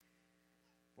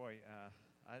Boy,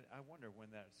 I wonder when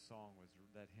that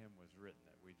that hymn was written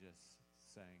that we just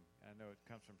sang. I know it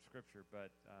comes from Scripture,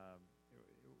 but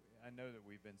I know that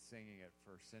we've been singing it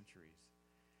for centuries.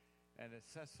 And it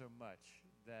says so much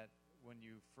that when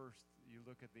you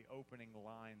look at the opening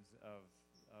lines of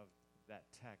that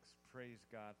text, praise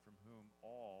God from whom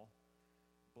all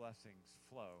blessings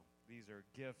flow. These are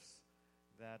gifts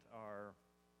that are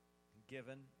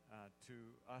given to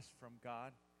us from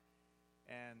God.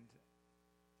 And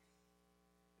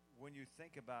when you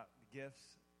think about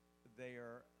gifts, they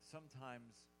are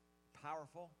sometimes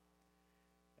powerful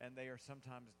and they are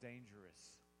sometimes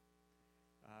dangerous.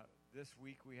 This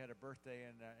week we had a birthday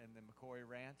in the McCoy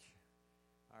Ranch.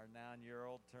 Our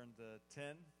 9-year-old turned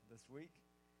 10 this week,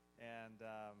 and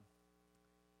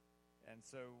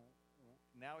so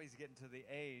now he's getting to the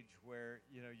age where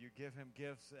you give him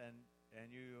gifts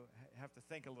and you have to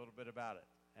think a little bit about it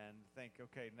and think,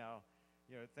 okay, now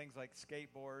things like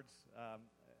skateboards.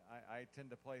 I tend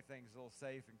to play things a little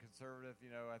safe and conservative.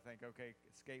 I think, okay,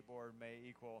 skateboard may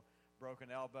equal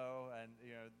broken elbow, and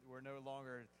we're no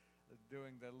longer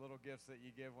doing the little gifts that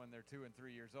you give when they're 2 and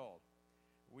 3 years old.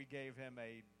 We gave him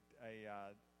a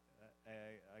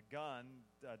gun,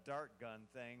 a dart gun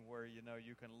thing, where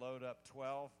you can load up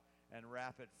 12 and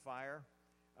rapid fire,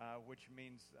 which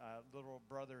means little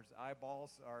brother's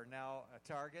eyeballs are now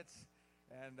targets,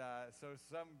 and so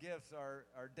some gifts are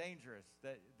dangerous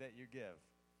that you give.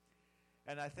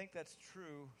 And I think that's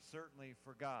true certainly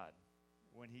for God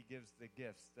when he gives the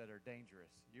gifts that are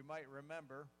dangerous. You might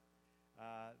remember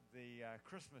the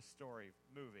Christmas Story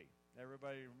movie.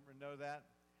 Everybody know that?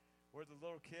 Where the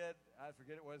little kid, I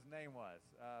forget what his name was,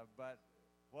 but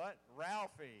what?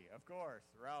 Ralphie, of course,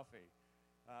 Ralphie.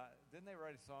 Didn't they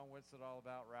write a song, What's It All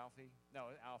About, Ralphie?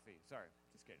 No, Alfie, sorry,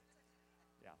 just kidding.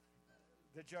 Yeah.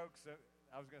 The jokes,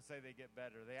 I was going to say they get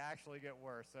better. They actually get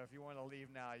worse, so if you want to leave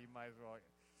now, you might as well.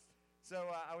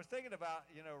 So I was thinking about,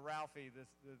 Ralphie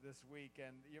this week,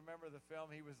 and you remember the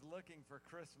film? He was looking for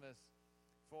Christmas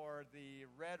for the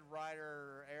Red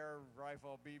Ryder air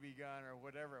rifle BB gun or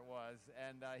whatever it was,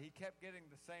 and he kept getting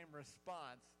the same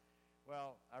response.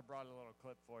 Well, I brought a little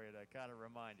clip for you to kind of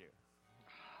remind you.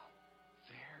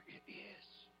 There it is.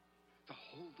 The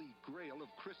holy grail of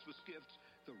Christmas gifts,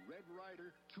 the Red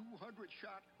Ryder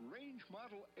 200-shot range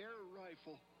model air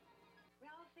rifle.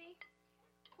 Ralphie,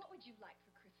 what would you like for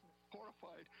Christmas?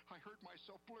 Horrified, I heard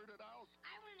myself blurt it out.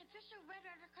 I want an official Red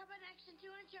Ryder carbine action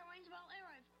 200 range model air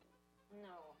rifle.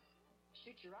 No.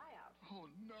 Shoot your eye out.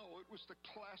 Oh, no, it was the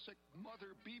classic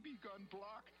mother BB gun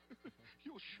block.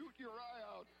 You'll shoot your eye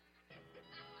out.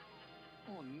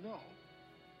 Oh, no.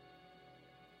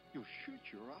 You'll shoot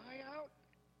your eye out?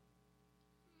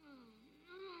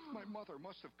 My mother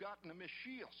must have gotten to Miss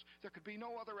Shields. There could be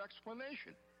no other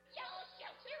explanation. You'll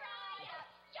shoot your eye out!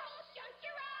 You'll shoot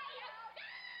your eye out!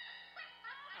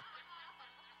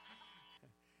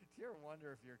 Do you ever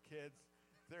wonder if your kids,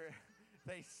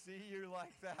 they see you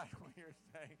like that when you're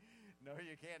saying, no,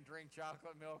 you can't drink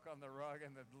chocolate milk on the rug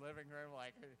in the living room,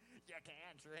 like, you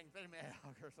can't drink the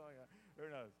milk or something like that. Who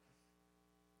knows?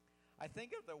 I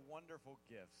think of the wonderful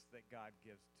gifts that God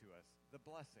gives to us, the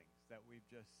blessings that we've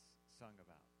just sung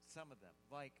about, some of them,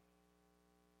 like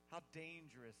how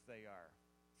dangerous they are,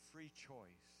 free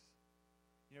choice.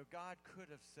 God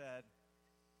could have said,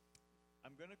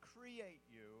 I'm going to create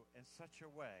you in such a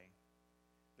way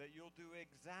that you'll do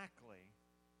exactly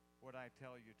what I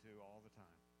tell you to all the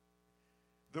time.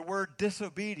 The word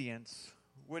disobedience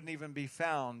wouldn't even be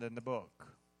found in the book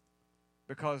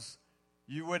because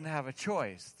you wouldn't have a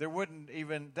choice. That wouldn't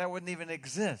even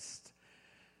exist.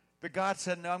 But God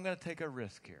said, no, I'm going to take a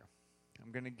risk here.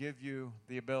 I'm going to give you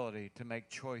the ability to make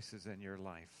choices in your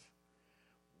life.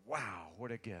 Wow,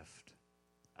 what a gift.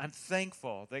 I'm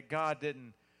thankful that God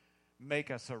didn't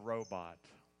make us a robot,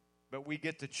 but we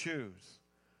get to choose.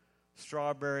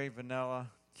 Strawberry, vanilla,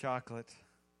 chocolate.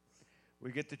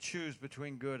 We get to choose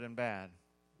between good and bad.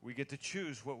 We get to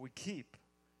choose what we keep,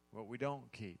 what we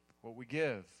don't keep, what we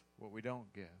give, what we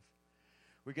don't give.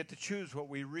 We get to choose what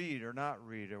we read or not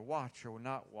read, or watch or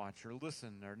not watch, or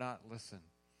listen or not listen,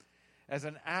 as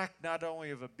an act not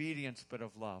only of obedience but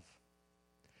of love.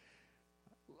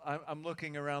 I'm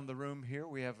looking around the room here.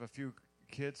 We have a few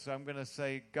kids, so I'm going to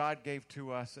say God gave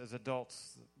to us as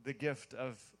adults the gift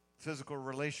of physical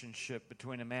relationship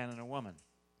between a man and a woman.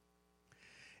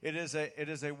 It is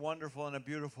a wonderful and a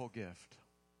beautiful gift,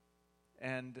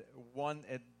 and one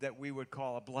that we would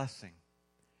call a blessing.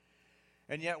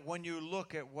 And yet when you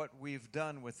look at what we've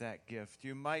done with that gift,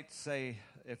 you might say,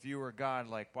 if you were God,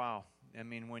 like, wow,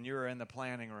 when you're in the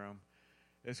planning room,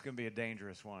 it's going to be a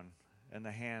dangerous one in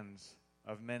the hands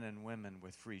of men and women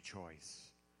with free choice.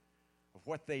 of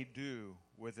what they do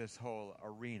with this whole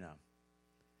arena.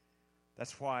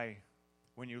 That's why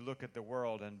when you look at the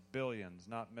world and billions,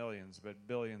 not millions, but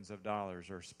billions of dollars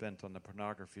are spent on the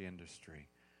pornography industry,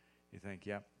 you think,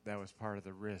 yep, that was part of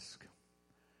the risk.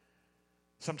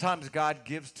 Sometimes God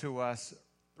gives to us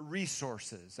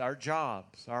resources, our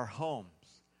jobs, our homes.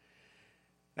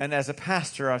 And as a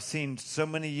pastor, I've seen so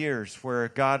many years where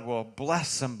God will bless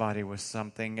somebody with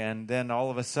something, and then all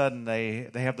of a sudden they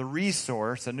have the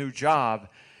resource, a new job,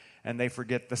 and they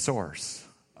forget the source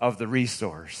of the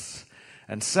resource.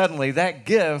 And suddenly that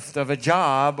gift of a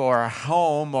job or a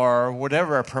home or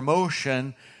whatever, a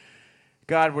promotion,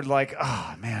 God would like,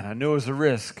 oh man, I knew it was a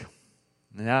risk.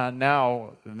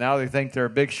 Now they think they're a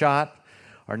big shot,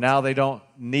 or now they don't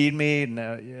need me.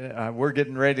 We're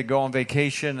getting ready to go on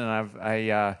vacation,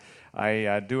 and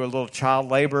I do a little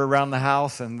child labor around the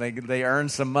house, and they earn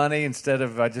some money instead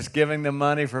of just giving them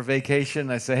money for vacation.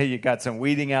 I say, hey, you got some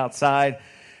weeding outside,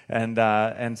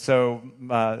 and so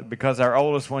because our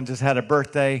oldest one just had a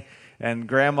birthday, and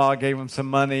Grandma gave him some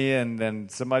money, and then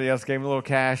somebody else gave him a little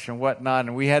cash and whatnot,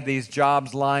 and we had these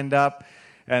jobs lined up.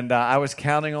 And I was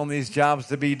counting on these jobs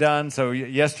to be done. So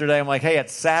yesterday, I'm like, hey,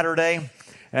 it's Saturday.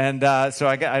 And so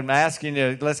I'm asking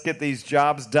you, let's get these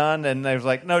jobs done. And they was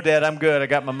like, no, Dad, I'm good. I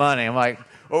got my money. I'm like,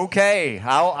 okay,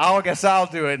 I guess I'll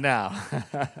do it now.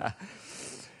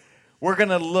 We're going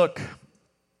to look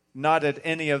not at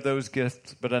any of those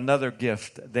gifts, but another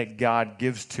gift that God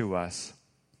gives to us.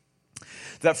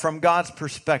 That from God's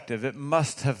perspective, it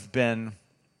must have been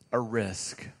a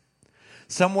risk.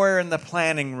 Somewhere in the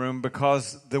planning room,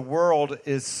 because the world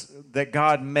that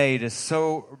God made is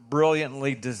so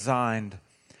brilliantly designed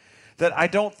that I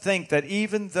don't think that,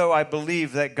 even though I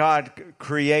believe that God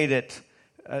created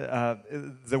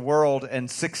the world in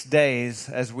 6 days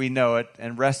as we know it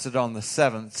and rested on the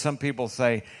seventh, some people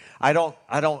say, I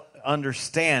don't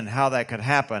understand how that could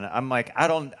happen. I'm like, I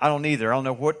don't either. I don't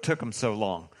know what took him so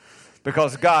long.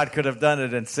 Because God could have done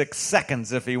it in 6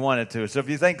 seconds if he wanted to. So if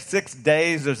you think 6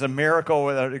 days there's a miracle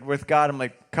with God, I'm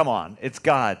like, come on, it's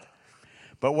God.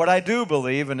 But what I do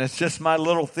believe, and it's just my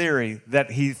little theory, that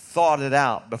he thought it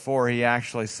out before he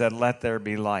actually said, let there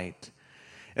be light.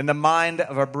 In the mind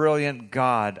of a brilliant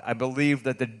God, I believe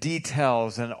that the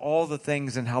details and all the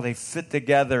things and how they fit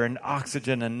together, and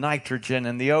oxygen and nitrogen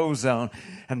and the ozone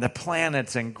and the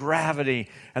planets and gravity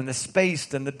and the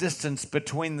space and the distance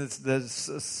between the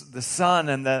sun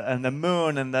and the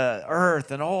moon and the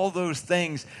earth and all those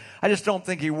things, I just don't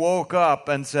think he woke up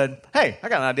and said, hey, I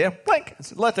got an idea. Blink. I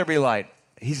said, let there be light.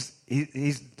 He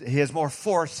has more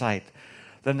foresight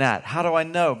than that. How do I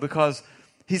know? Because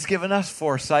he's given us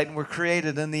foresight, and we're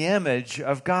created in the image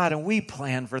of God, and we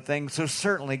plan for things. So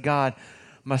certainly God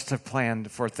must have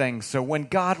planned for things. So when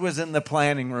God was in the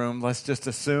planning room, let's just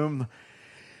assume,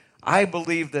 I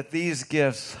believe that these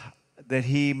gifts that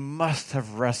he must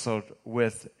have wrestled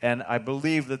with, and I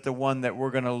believe that the one that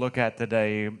we're going to look at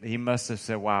today, he must have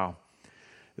said, wow,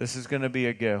 this is going to be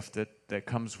a gift that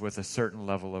comes with a certain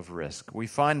level of risk. We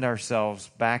find ourselves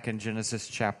back in Genesis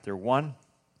chapter 1.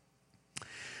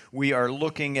 We are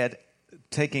looking at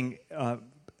taking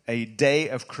a day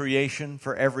of creation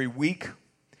for every week,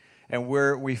 and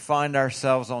we find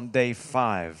ourselves on day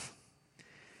 5.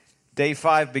 Day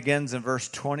 5 begins in verse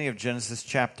 20 of Genesis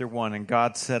chapter 1, and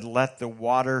God said, let the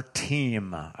water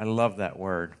teem. I love that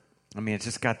word. I mean, it's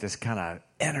just got this kind of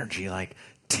energy, like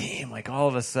teem, like all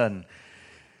of a sudden.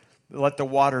 Let the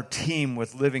water teem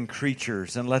with living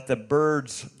creatures, and let the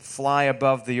birds fly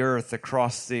above the earth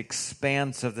across the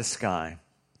expanse of the sky.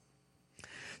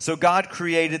 So God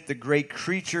created the great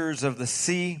creatures of the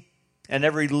sea and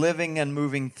every living and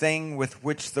moving thing with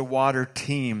which the water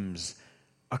teems,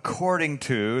 according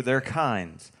to their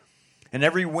kinds, and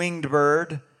every winged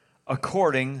bird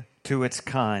according to its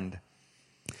kind.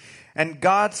 And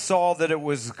God saw that it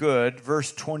was good.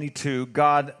 Verse 22,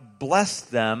 God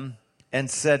blessed them and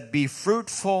said, be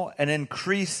fruitful and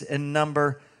increase in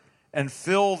number, and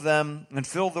fill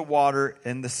the water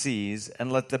in the seas,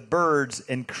 and let the birds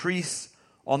increase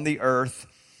on the earth.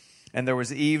 And there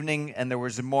was evening, and there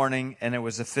was morning, and it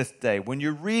was the 5th day. When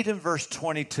you read in verse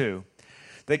 22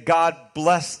 that God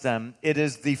blessed them, it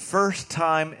is the first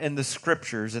time in the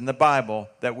scriptures, in the Bible,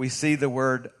 that we see the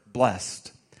word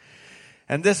blessed.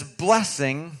 And this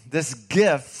blessing, this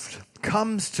gift,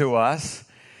 comes to us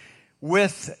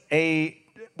with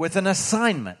an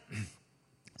assignment.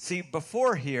 See,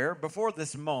 before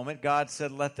this moment, God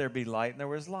said, let there be light, and there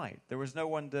was light. There was no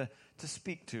one to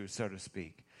speak to, so to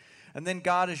speak. And then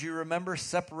God, as you remember,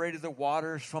 separated the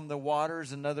waters from the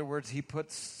waters. In other words, he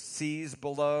put seas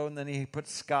below, and then he put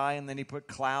sky, and then he put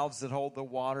clouds that hold the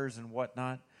waters and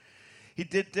whatnot. He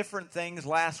did different things.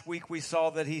 Last week we saw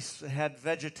that he had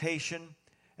vegetation,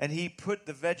 and he put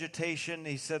the vegetation,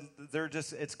 he said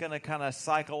it's going to kind of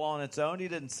cycle on its own. He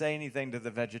didn't say anything to the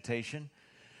vegetation.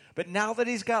 But now that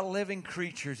he's got living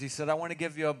creatures, he said, I want to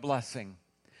give you a blessing.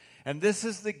 And this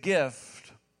is the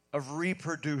gift of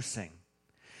reproducing.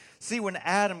 See, when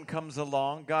Adam comes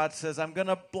along, God says, I'm going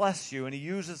to bless you. And he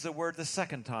uses the word the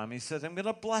second time. He says, I'm going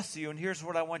to bless you, and here's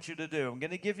what I want you to do. I'm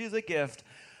going to give you the gift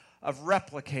of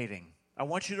replicating. I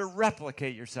want you to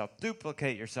replicate yourself,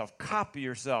 duplicate yourself, copy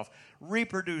yourself,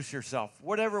 reproduce yourself,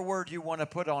 whatever word you want to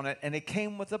put on it. And it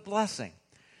came with a blessing.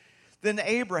 Then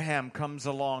Abraham comes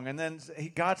along, and then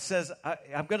God says,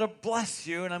 I'm going to bless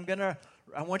you, and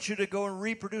I want you to go and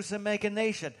reproduce and make a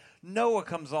nation. Noah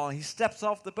comes along. He steps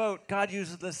off the boat. God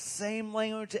uses the same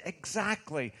language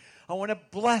exactly. I want to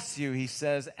bless you, he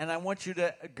says, and I want you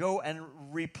to go and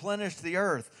replenish the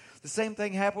earth. The same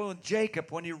thing happened with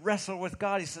Jacob when he wrestled with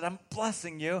God. He said, I'm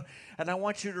blessing you, and I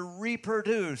want you to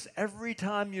reproduce. Every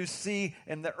time you see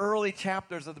in the early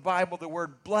chapters of the Bible the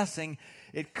word blessing,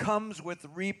 it comes with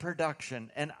reproduction.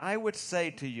 And I would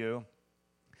say to you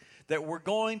that we're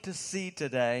going to see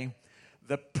today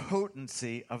the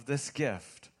potency of this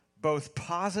gift, both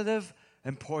positive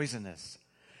and poisonous,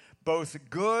 both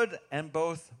good and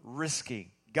both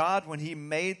risky. God, when he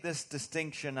made this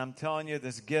distinction, I'm telling you,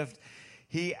 this gift,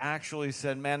 he actually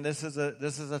said, man, this is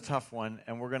a tough one,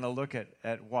 and we're going to look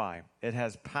at why. It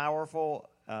has powerful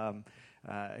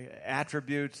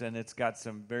attributes, and it's got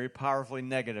some very powerfully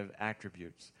negative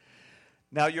attributes.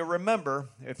 Now, you'll remember,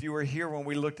 if you were here when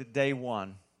we looked at day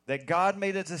one, that God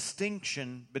made a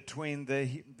distinction between the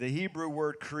Hebrew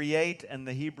word create and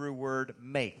the Hebrew word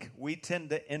make. We tend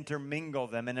to intermingle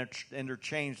them and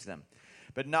interchange them,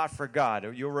 but not for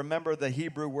God. You'll remember the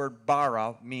Hebrew word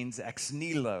bara means ex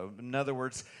nihilo. In other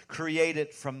words,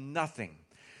 created from nothing.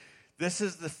 This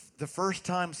is the first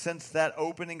time since that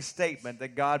opening statement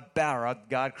that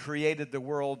God created the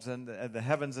worlds and the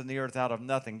heavens and the earth out of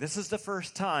nothing. This is the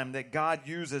first time that God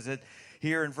uses it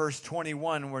here in verse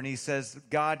 21 when he says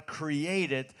God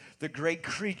created the great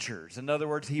creatures. In other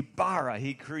words, he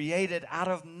created out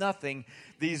of nothing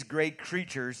these great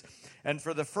creatures. And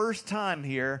for the first time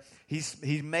here,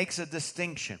 he makes a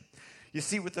distinction. You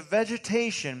see, with the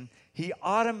vegetation, he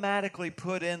automatically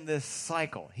put in this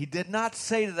cycle. He did not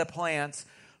say to the plants,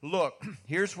 look,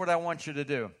 here's what I want you to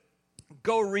do.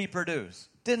 Go reproduce.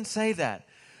 Didn't say that.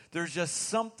 There's just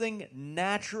something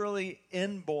naturally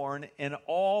inborn in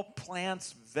all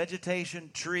plants, vegetation,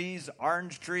 trees,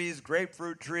 orange trees,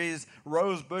 grapefruit trees,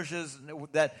 rose bushes,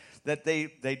 that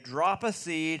they drop a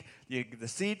seed, the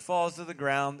seed falls to the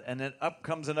ground, and then up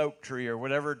comes an oak tree or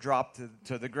whatever dropped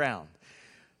to the ground.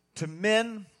 To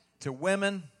men, to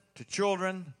women, to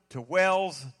children, to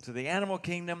whales, to the animal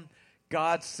kingdom,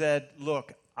 God said,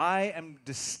 look, I am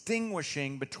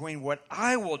distinguishing between what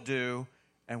I will do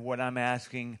and what I'm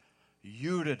asking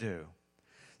you to do.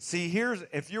 See,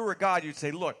 if you were God, you'd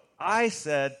say, look, I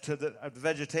said to the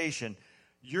vegetation,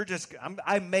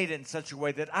 I made it in such a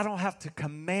way that I don't have to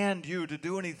command you to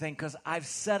do anything because I've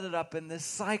set it up in this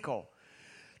cycle.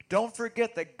 Don't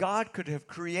forget that God could have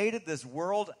created this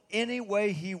world any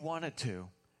way he wanted to.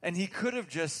 And he could have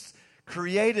just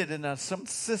created in some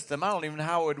system. I don't even know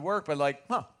how it would work,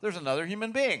 but there's another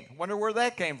human being. Wonder where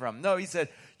that came from. No, he said,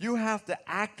 you have to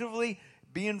actively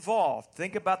be involved.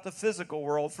 Think about the physical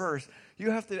world first.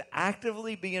 You have to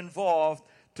actively be involved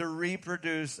to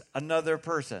reproduce another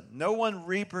person. No one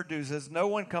reproduces. No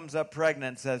one comes up pregnant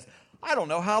and says, I don't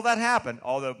know how that happened.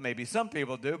 Although maybe some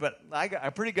people do, but I got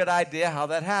a pretty good idea how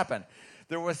that happened.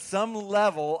 There was some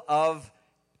level of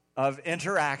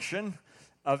interaction,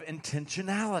 of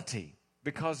intentionality,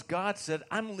 because God said,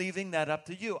 I'm leaving that up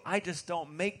to you. I just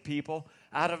don't make people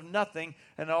out of nothing,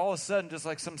 and all of a sudden, just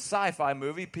like some sci-fi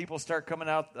movie, people start coming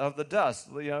out of the dust,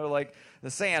 like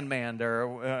the Sandman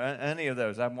or any of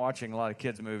those. I'm watching a lot of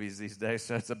kids' movies these days,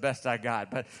 so it's the best I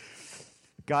got. But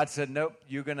God said, nope,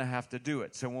 you're going to have to do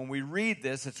it. So when we read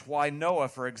this, it's why Noah,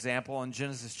 for example, in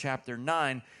Genesis chapter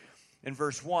 9, in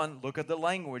verse 1, look at the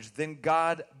language. Then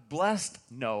God blessed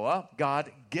Noah.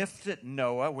 God gifted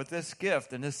Noah with this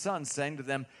gift and his sons, saying to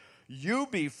them, you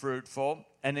be fruitful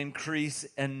and increase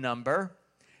in number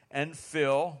and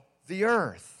fill the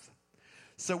earth.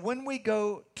 So when we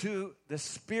go to the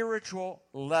spiritual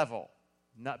level,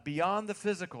 not beyond the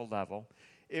physical level,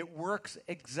 it works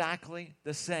exactly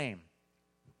the same.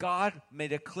 God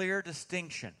made a clear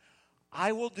distinction.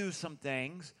 I will do some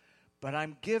things, but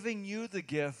I'm giving you the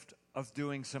gift of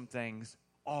doing some things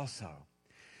also.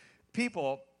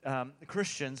 People,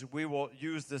 Christians, we will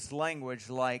use this language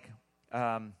like,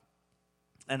 and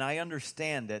I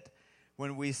understand it,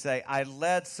 when we say, I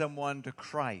led someone to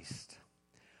Christ.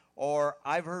 Or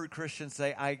I've heard Christians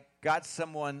say, I got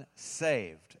someone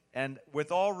saved. And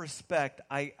with all respect,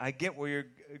 I get where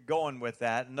you're going with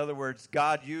that. In other words,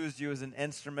 God used you as an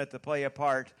instrument to play a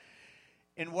part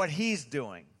in what he's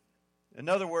doing. In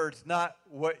other words, not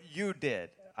what you did.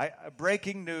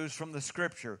 Breaking news from the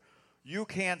Scripture. You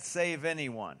can't save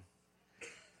anyone.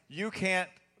 You can't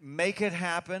make it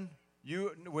happen.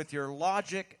 You, with your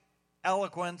logic,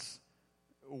 eloquence,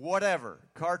 whatever,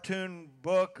 cartoon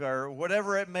book or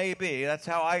whatever it may be. That's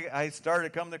how I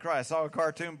started coming to Christ. I saw a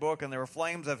cartoon book and there were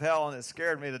flames of hell and it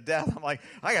scared me to death. I'm like,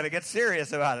 I got to get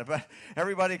serious about it. But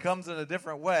everybody comes in a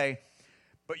different way.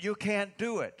 But you can't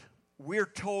do it. We're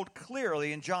told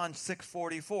clearly in John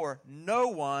 6:44, no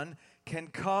one can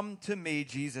come to me,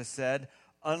 Jesus said,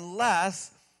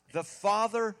 unless the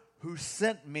Father who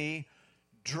sent me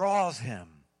draws him.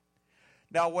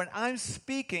 Now, when I'm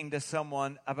speaking to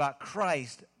someone about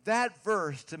Christ, that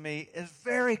verse to me is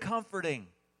very comforting.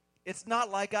 It's not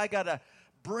like I got to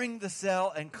bring the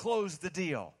sale and close the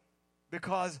deal,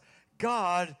 because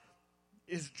God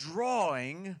is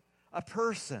drawing a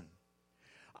person.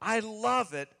 I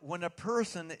love it when a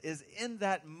person is in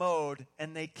that mode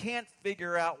and they can't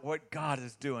figure out what God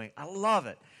is doing. I love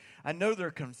it. I know they're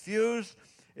confused.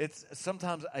 It's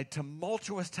sometimes a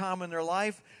tumultuous time in their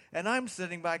life, and I'm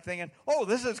sitting back thinking, oh,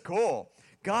 this is cool.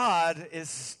 God is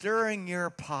stirring your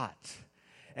pot,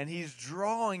 and he's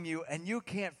drawing you, and you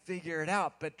can't figure it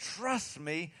out. But trust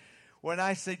me when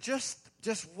I say just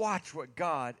watch what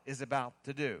God is about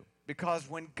to do. Because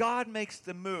when God makes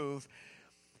the move,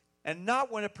 and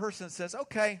not when a person says,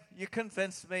 okay, you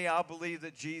convinced me, I'll believe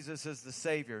that Jesus is the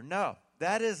Savior. No,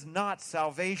 that is not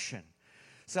salvation.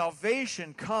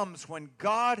 Salvation comes when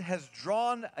God has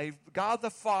drawn, God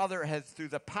the Father has, through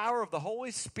the power of the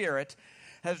Holy Spirit,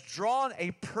 has drawn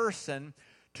a person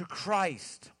to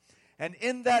Christ. And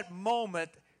in that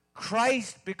moment,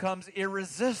 Christ becomes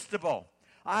irresistible.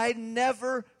 I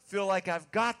never feel like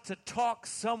I've got to talk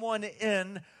someone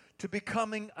in to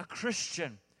becoming a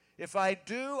Christian. If I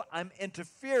do, I'm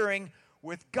interfering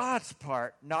with God's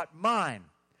part, not mine.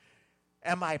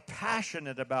 Am I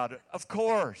passionate about it? Of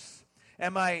course.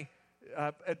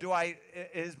 Do I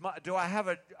have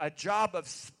a job of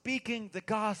speaking the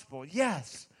gospel?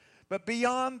 Yes. But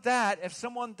beyond that, if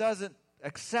someone doesn't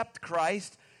accept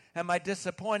Christ, am I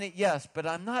disappointed? Yes. But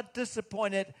I'm not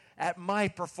disappointed at my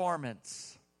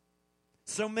performance.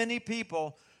 So many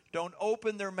people don't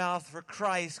open their mouth for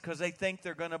Christ because they think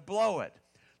they're going to blow it.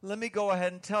 Let me go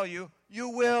ahead and tell you, you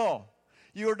will.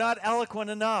 You're not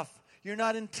eloquent enough. You're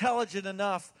not intelligent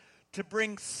enough to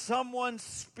bring someone's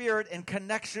spirit in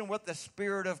connection with the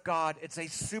Spirit of God. It's a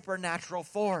supernatural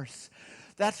force.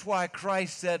 That's why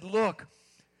Christ said, look,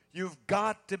 you've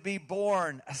got to be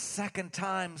born a second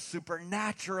time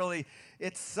supernaturally.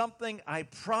 It's something I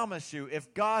promise you.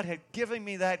 If God had given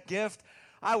me that gift,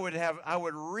 I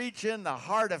would reach in the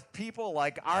heart of people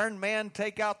like Iron Man,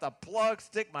 take out the plug,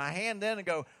 stick my hand in and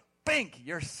go, bink,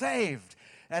 you're saved.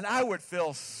 And I would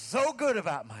feel so good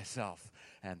about myself.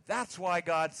 And that's why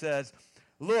God says,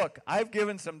 look, I've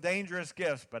given some dangerous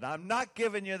gifts, but I'm not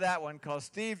giving you that one because,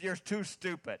 Steve, you're too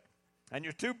stupid and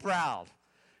you're too proud.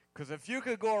 Because if you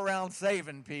could go around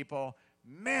saving people,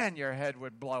 man, your head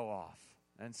would blow off.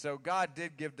 And so God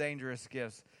did give dangerous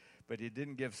gifts, but he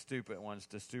didn't give stupid ones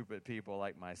to stupid people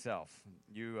like myself.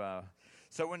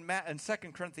 So in 2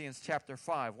 Corinthians chapter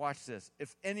 5, watch this.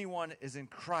 If anyone is in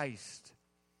Christ,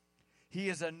 he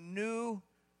is a new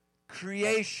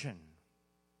creation.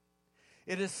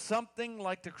 It is something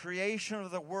like the creation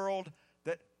of the world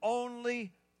that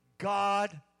only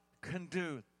God can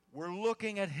do. We're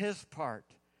looking at his part.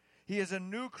 He is a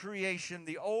new creation.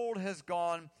 The old has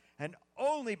gone, and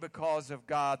only because of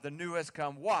God, the new has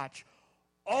come. Watch.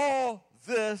 All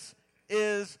this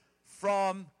is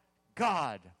from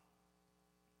God.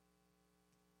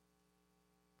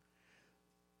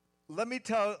 Let me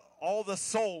tell all the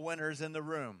soul winners in the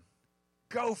room,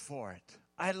 go for it.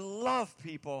 I love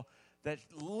people that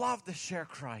love to share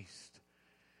Christ.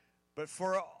 But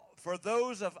for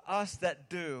those of us that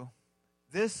do,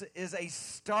 this is a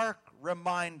stark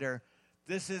reminder.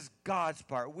 This is God's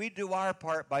part. We do our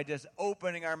part by just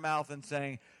opening our mouth and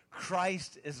saying,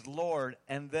 Christ is Lord.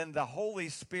 And then the Holy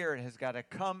Spirit has got to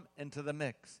come into the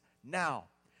mix. Now,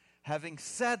 having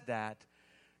said that,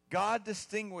 God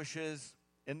distinguishes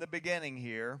in the beginning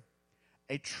here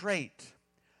a trait.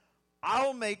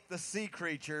 I'll make the sea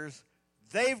creatures.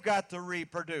 They've got to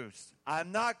reproduce.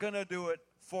 I'm not going to do it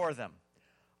for them.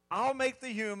 I'll make the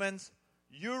humans.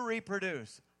 You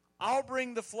reproduce. I'll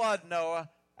bring the flood, Noah.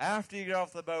 After you get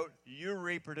off the boat, you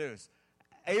reproduce.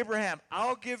 Abraham,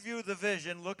 I'll give you the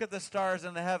vision. Look at the stars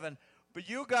in the heaven. But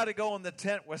you got to go in the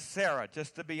tent with Sarah,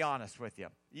 just to be honest with you.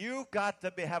 You've got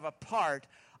to have a part.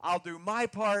 I'll do my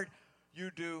part.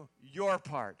 You do your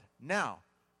part. Now,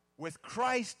 with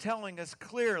Christ telling us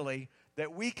clearly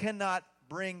that we cannot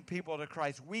bring people to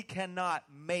Christ, we cannot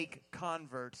make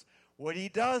converts, what he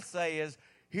does say is,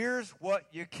 here's what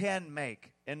you can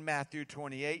make. In Matthew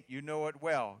 28, you know it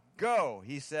well. Go,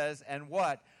 he says, and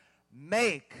what?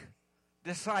 Make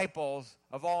disciples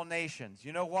of all nations.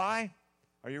 You know why?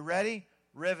 Are you ready?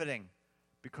 Riveting.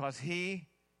 Because he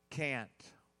can't.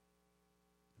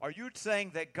 Are you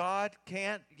saying that God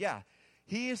can't? Yeah.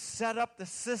 He has set up the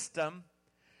system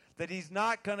that he's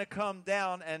not going to come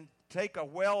down and take a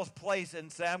well's place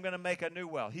and say, I'm going to make a new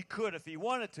well. He could if he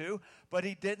wanted to, but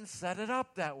he didn't set it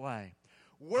up that way.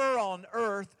 We're on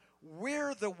earth.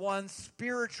 We're the ones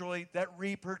spiritually that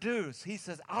reproduce. He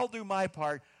says, I'll do my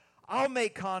part. I'll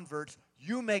make converts.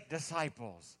 You make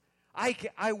disciples.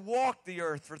 I walked the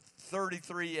earth for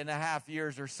 33 and a half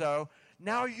years or so.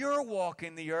 Now you're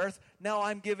walking the earth. Now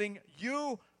I'm giving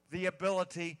you the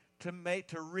ability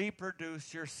to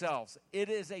reproduce yourselves. It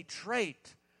is a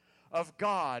trait of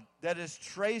God that is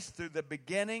traced through the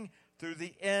beginning, through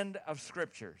the end of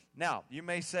Scriptures. Now, you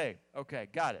may say, okay,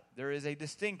 got it. There is a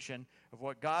distinction of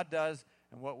what God does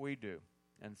and what we do.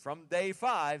 And from day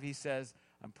 5, he says,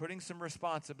 I'm putting some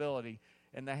responsibility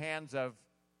in the hands of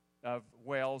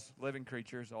whales, living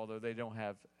creatures, although they don't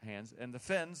have hands, and the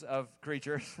fins of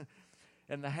creatures,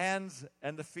 and the hands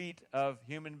and the feet of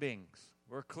human beings.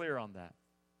 We're clear on that.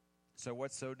 So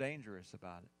what's so dangerous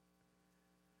about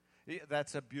it?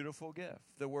 That's a beautiful gift.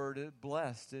 The word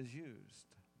blessed is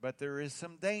used. But there is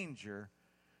some danger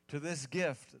to this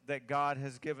gift that God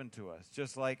has given to us.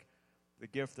 Just like the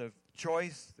gift of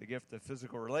choice, the gift of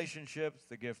physical relationships,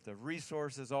 the gift of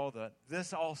resources, all that.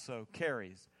 This also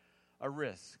carries a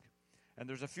risk. And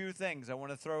there's a few things I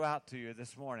want to throw out to you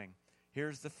this morning.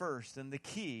 Here's the first, and the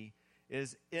key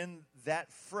is in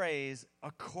that phrase,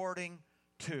 according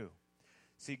to.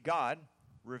 See, God,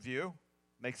 review,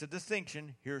 makes a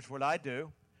distinction. Here's what I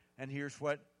do, and here's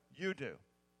what you do.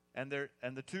 And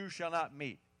the two shall not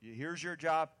meet. Here's your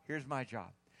job, here's my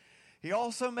job. He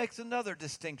also makes another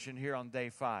distinction here on day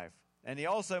 5. And he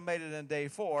also made it in day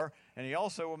 4, and he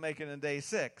also will make it in day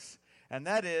 6. And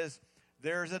that is,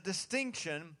 there's a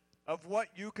distinction of what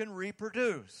you can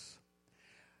reproduce.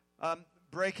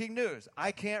 Breaking news,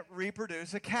 I can't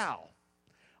reproduce a cow.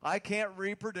 I can't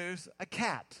reproduce a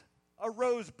cat, a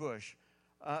rose bush.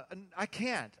 I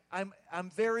can't. I'm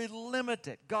very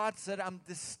limited. God said I'm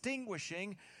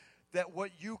distinguishing that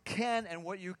what you can and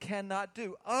what you cannot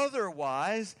do.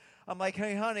 Otherwise, I'm like,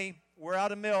 hey, honey, we're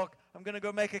out of milk. I'm going to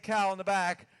go make a cow in the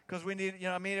back because we need,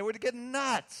 it would get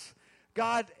nuts.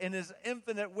 God, in his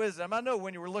infinite wisdom, I know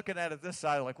when you were looking at it this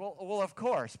side, like, well, of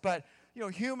course. But,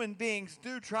 human beings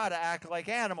do try to act like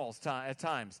animals at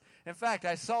times. In fact,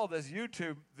 I saw this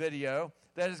YouTube video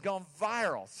that has gone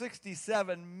viral.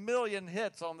 67 million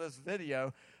hits on this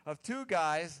video of two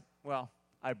guys. Well,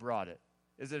 I brought it.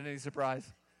 Is it any surprise?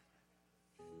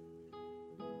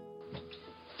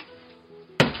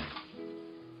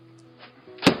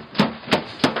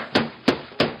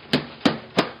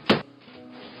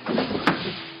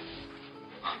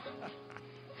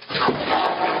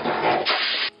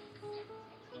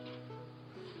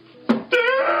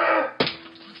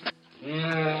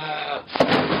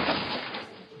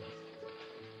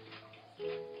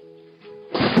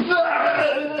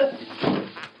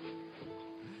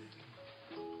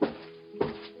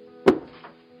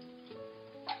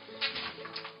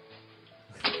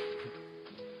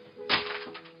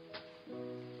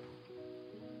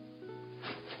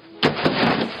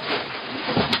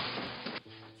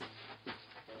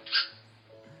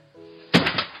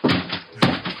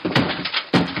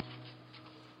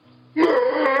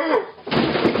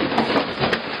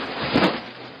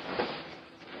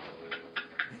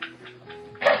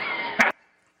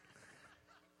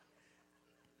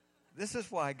 This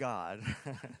is why God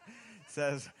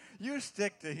says, you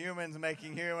stick to humans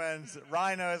making humans,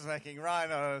 rhinos making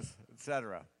rhinos,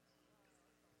 etc.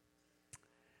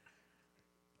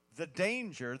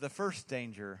 The first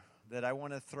danger that I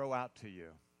want to throw out to you,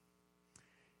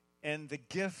 and the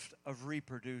gift of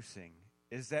reproducing,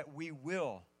 is that we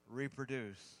will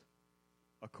reproduce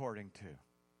according to.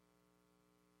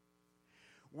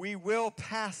 We will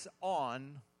pass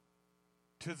on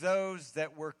to those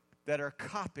that are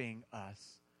copying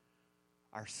us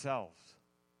ourselves,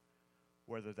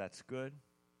 whether that's good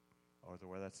or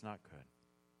whether that's not good.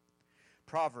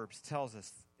 Proverbs tells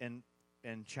us in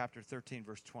chapter 13,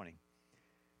 verse 20,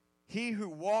 he who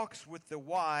walks with the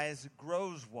wise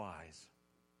grows wise,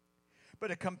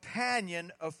 but a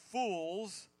companion of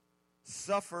fools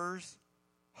suffers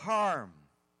harm.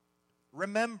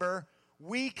 Remember,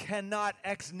 we cannot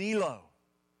ex nihilo.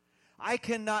 I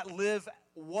cannot live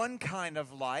one kind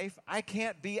of life. I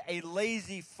can't be a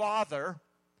lazy father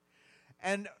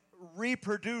and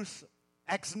reproduce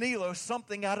ex nihilo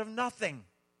something out of nothing.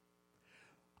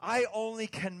 I only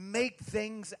can make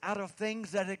things out of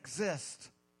things that exist.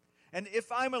 And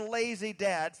if I'm a lazy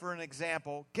dad, for an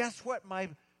example, guess what my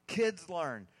kids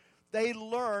learn? They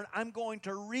learn I'm going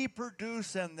to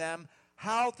reproduce in them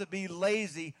how to be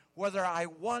lazy, whether I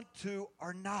want to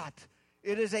or not.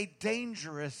 It is a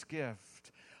dangerous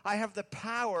gift. I have the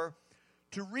power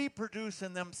to reproduce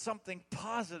in them something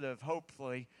positive,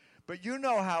 hopefully. But you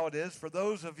know how it is for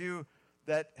those of you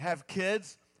that have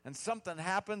kids and something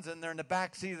happens and they're in the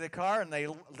back seat of the car and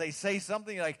they say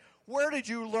something like, where did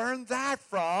you learn that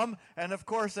from? And of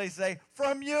course they say,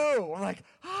 from you. I'm like,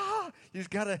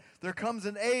 you've got to, there comes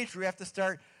an age where you have to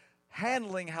start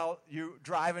handling how you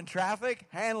drive in traffic,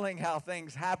 handling how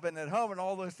things happen at home and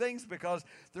all those things, because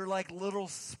they're like little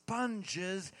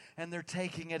sponges and they're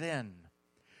taking it in.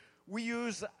 We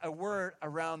use a word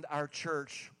around our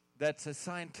church that's a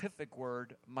scientific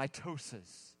word,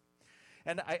 mitosis.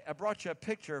 And I brought you a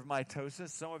picture of mitosis.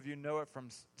 Some of you know it from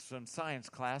some science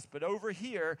class. But over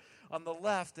here on the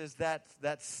left is that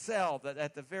cell that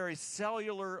at the very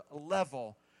cellular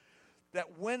level,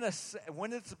 that when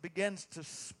it begins to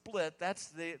split, that's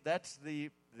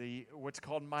the what's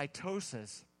called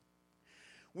mitosis.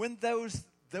 When those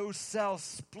cells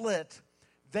split,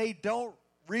 they don't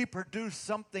reproduce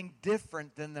something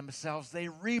different than themselves. They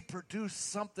reproduce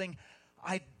something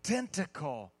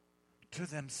identical to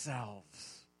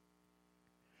themselves.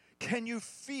 Can you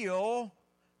feel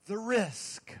the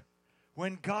risk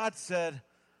when God said,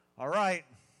 all right,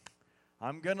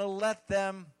 I'm going to let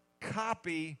them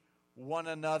copy one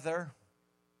another.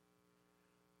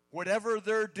 Whatever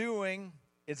they're doing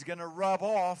is going to rub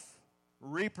off,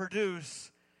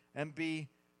 reproduce, and be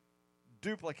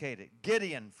duplicated.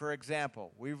 Gideon, for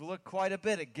example, we've looked quite a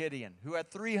bit at Gideon, who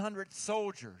had 300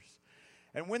 soldiers.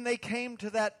 And when they came to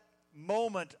that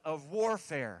moment of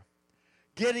warfare,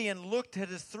 Gideon looked at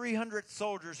his 300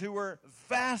 soldiers who were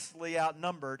vastly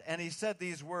outnumbered, and he said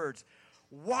these words,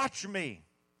 watch me,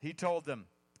 he told them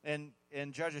in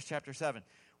Judges chapter 7.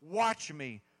 Watch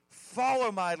me,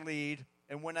 follow my lead,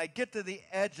 and when I get to the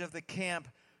edge of the camp,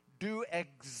 do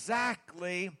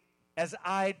exactly as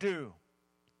I do.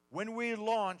 When we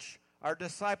launch our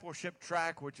discipleship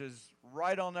track, which is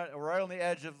right on the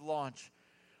edge of launch,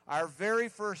 our very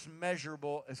first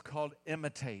measurable is called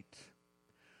imitate.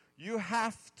 You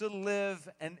have to live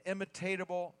an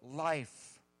imitatable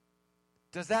life.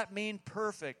 Does that mean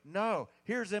perfect? No.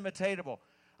 Here's imitatable.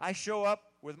 I show up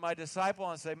with my disciple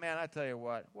and say, man, I tell you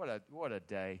what a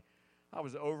day. I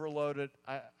was overloaded.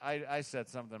 I said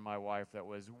something to my wife that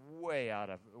was way out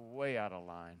of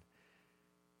line.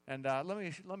 And let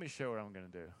me show you what I'm going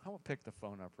to do. I'm going to pick the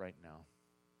phone up right now,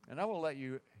 and I will let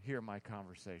you hear my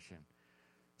conversation.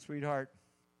 Sweetheart,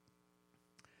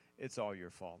 it's all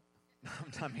your fault.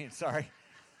 Sorry.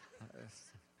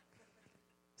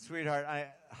 Sweetheart, I'm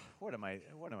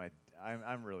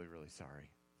really, really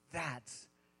sorry. That's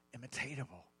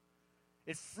imitatable.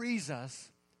 It frees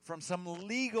us from some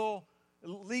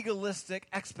legalistic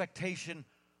expectation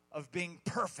of being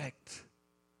perfect.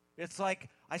 It's like,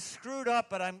 I screwed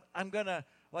up, but I'm going to,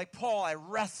 like Paul, I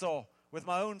wrestle with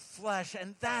my own flesh,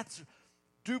 and that's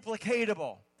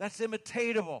duplicatable. That's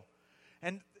imitatable.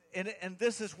 And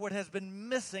this is what has been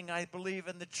missing, I believe,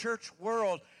 in the church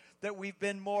world, that we've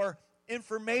been more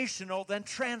informational than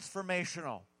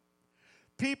transformational.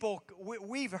 People,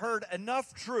 we've heard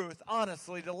enough truth,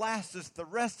 honestly, to last us the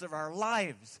rest of our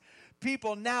lives.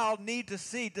 People now need to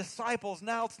see, disciples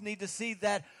now need to see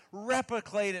that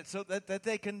replicated so that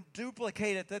they can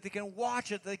duplicate it, that they can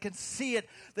watch it, they can see it,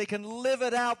 they can live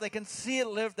it out, they can see it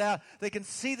lived out, they can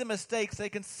see the mistakes, they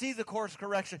can see the course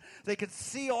correction, they can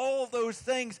see all of those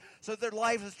things so their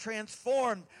life is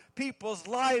transformed. People's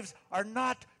lives are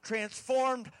not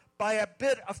transformed by a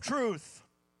bit of truth.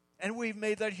 And we've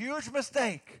made that huge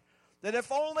mistake that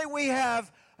if only we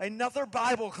have another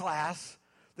Bible class,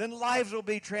 then lives will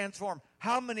be transformed.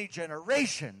 How many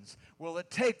generations will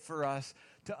it take for us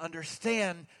to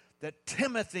understand that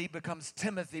Timothy becomes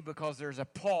Timothy because there's a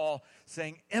Paul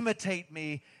saying, imitate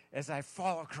me as I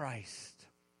follow Christ?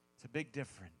 It's a big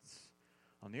difference.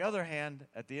 On the other hand,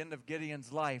 at the end of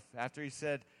Gideon's life, after he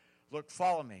said, look,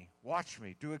 follow me, watch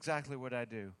me, do exactly what I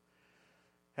do.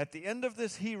 At the end of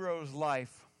this hero's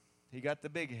life, he got the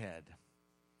big head.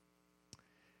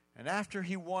 And after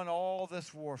he won all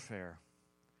this warfare,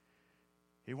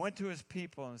 he went to his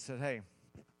people and said, hey,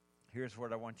 Here's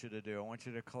what I want you to do. I want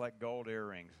you to collect gold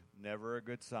earrings. Never a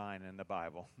good sign in the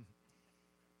Bible.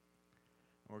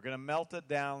 We're going to melt it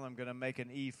down. I'm going to make an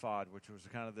ephod, which was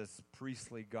kind of this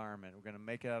priestly garment. We're going to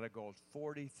make it out of gold.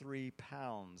 43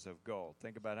 pounds of gold.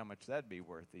 Think about how much that'd be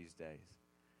worth these days.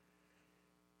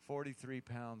 43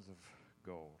 pounds of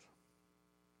gold.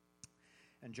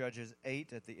 And Judges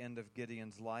 8, at the end of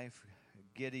Gideon's life,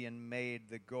 Gideon made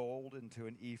the gold into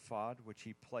an ephod, which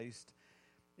he placed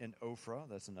in Ophrah,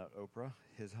 that's not Oprah,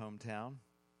 his hometown.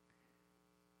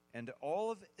 And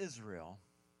all of Israel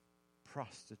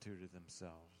prostituted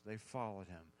themselves. They followed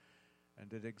him and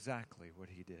did exactly what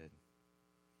he did.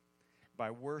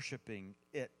 By worshiping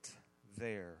it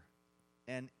there.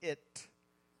 And it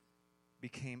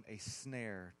became a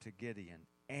snare to Gideon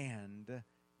and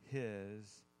his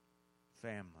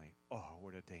family. Oh,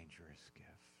 what a dangerous gift.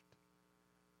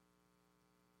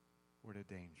 What a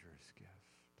dangerous gift.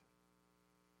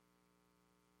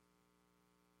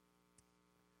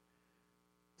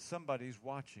 Somebody's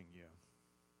watching you.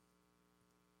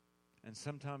 And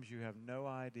sometimes you have no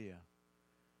idea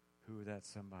who that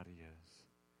somebody is.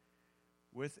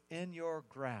 Within your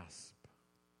grasp,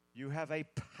 you have a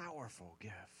powerful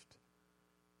gift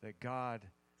that God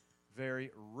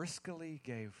very riskily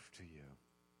gave to you.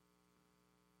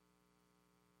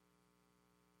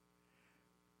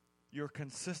 Your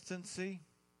consistency,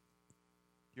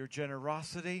 your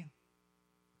generosity,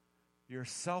 your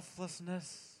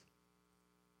selflessness,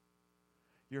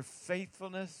 your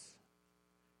faithfulness,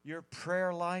 your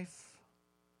prayer life,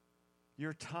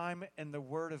 your time in the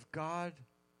Word of God,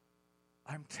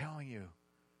 I'm telling you,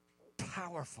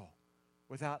 powerful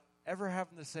without ever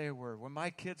having to say a word. When my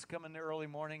kids come in the early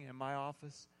morning in my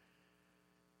office,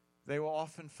 they will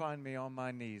often find me on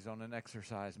my knees on an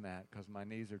exercise mat because my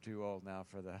knees are too old now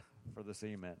for the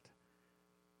cement.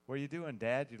 What are you doing,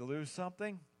 Dad? You lose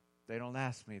something? They don't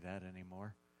ask me that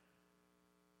anymore.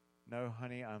 No,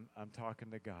 honey, I'm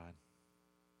talking to God.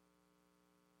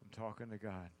 I'm talking to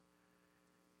God.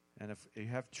 And if you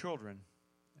have children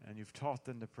and you've taught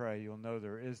them to pray, you'll know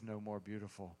there is no more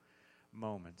beautiful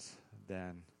moments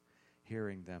than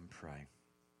hearing them pray.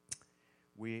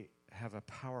 We have a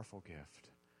powerful gift,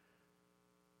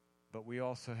 but we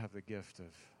also have the gift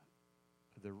of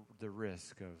the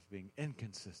risk of being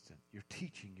inconsistent. You're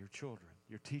teaching your children.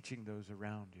 You're teaching those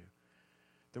around you.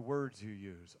 The words you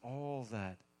use, all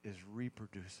that is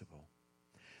reproducible.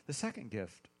 The second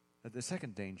gift, the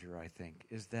second danger, I think,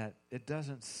 is that it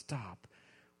doesn't stop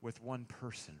with one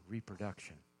person,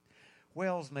 reproduction.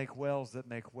 Whales make whales that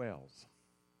make whales.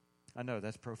 I know,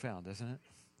 that's profound, isn't it?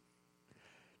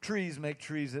 Trees make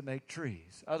trees that make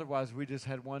trees. Otherwise, we just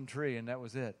had one tree and that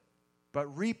was it.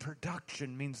 But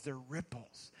reproduction means there are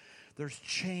ripples. There's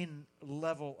chain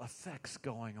level effects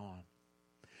going on.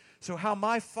 So how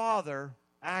my father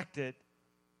acted,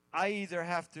 I either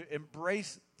have to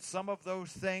embrace some of those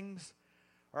things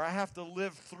or I have to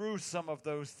live through some of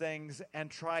those things and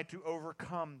try to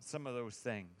overcome some of those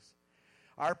things.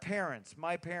 Our parents,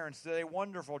 my parents, did a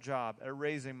wonderful job at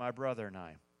raising my brother and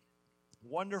I.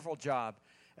 Wonderful job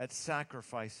at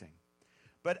sacrificing.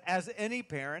 But as any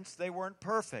parents, they weren't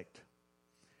perfect.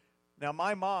 Now,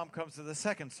 my mom comes to the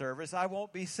second service. I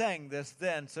won't be saying this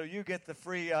then, so you get the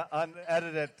free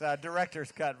unedited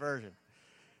director's cut version.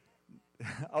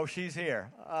 Oh, she's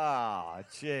here. Ah,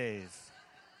 jeez.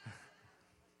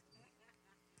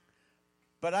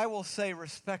 But I will say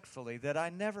respectfully that I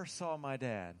never saw my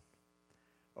dad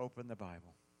open the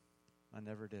Bible. I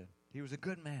never did. He was a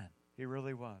good man. He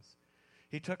really was.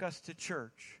 He took us to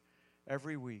church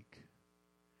every week.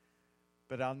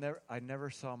 But I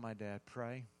never saw my dad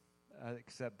pray,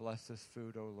 except bless this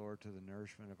food, O Lord, to the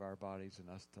nourishment of our bodies and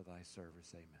us to thy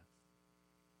service. Amen.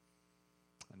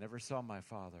 I never saw my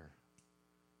father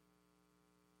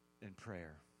in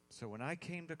prayer. So when I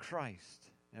came to Christ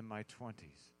in my 20s,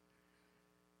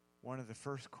 one of the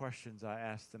first questions I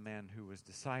asked the man who was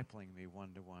discipling me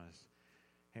one-to-one is,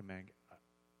 hey man,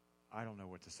 I don't know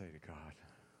what to say to God.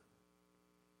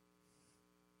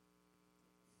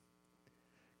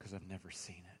 Because I've never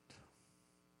seen it.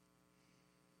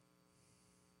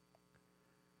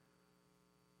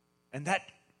 And that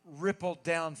rippled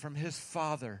down from his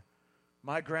father,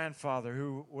 my grandfather,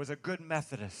 who was a good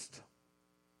Methodist,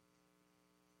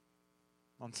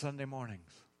 on Sunday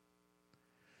mornings.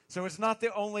 So it's not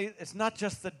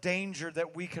just the danger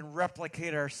that we can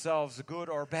replicate ourselves, good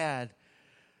or bad,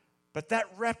 but that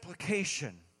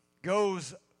replication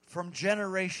goes from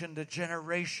generation to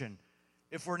generation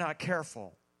if we're not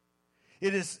careful.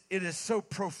 It is so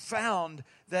profound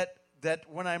that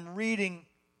when I'm reading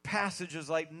passages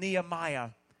like Nehemiah,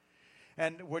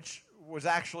 and which was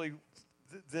actually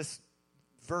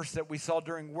verse that we saw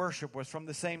during worship was from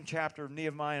the same chapter of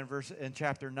Nehemiah in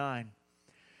chapter 9.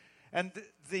 And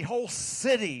the whole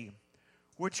city,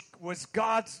 which was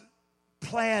God's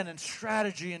plan and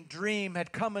strategy and dream,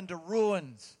 had come into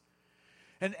ruins.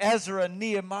 And Ezra and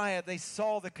Nehemiah, they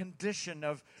saw the condition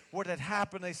of what had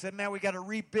happened. They said, man, we got to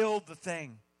rebuild the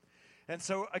thing. And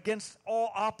so against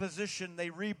all opposition, they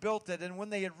rebuilt it. And when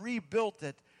they had rebuilt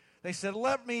it, they said,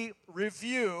 let me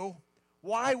review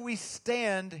why we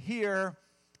stand here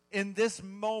in this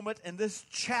moment, in this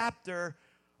chapter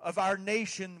of our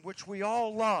nation, which we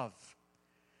all love.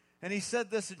 And he said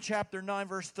this in chapter 9,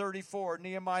 verse 34.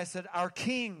 Nehemiah said, our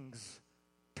kings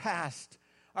past,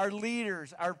 our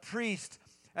leaders, our priests,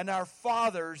 and our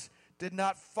fathers did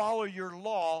not follow your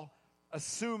law,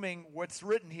 assuming what's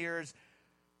written here is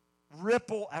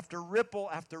ripple after ripple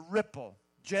after ripple,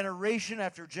 generation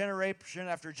after generation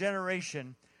after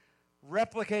generation,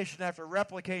 replication after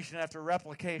replication after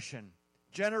replication,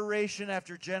 generation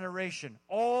after generation.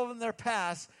 All in their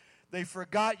past, they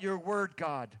forgot your word,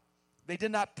 God. They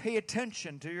did not pay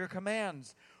attention to your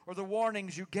commands or the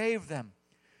warnings you gave them.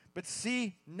 But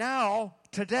see, now,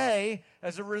 today,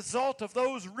 as a result of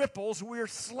those ripples, we're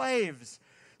slaves.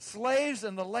 Slaves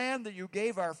in the land that you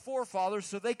gave our forefathers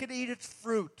so they could eat its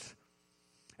fruit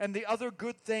and the other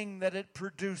good thing that it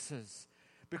produces.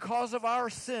 Because of our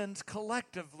sins,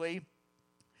 collectively,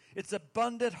 its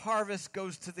abundant harvest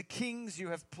goes to the kings you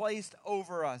have placed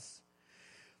over us.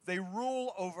 They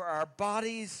rule over our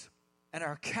bodies and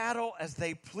our cattle as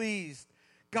they please.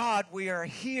 God, we are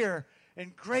here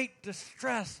in great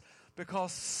distress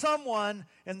because someone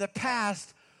in the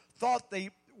past thought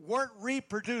they weren't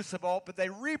reproducible, but they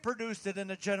reproduced it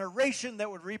in a generation that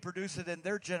would reproduce it in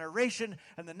their generation,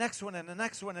 and the next one, and the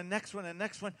next one, and next one, and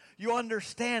next one. You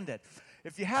understand it.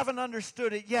 If you haven't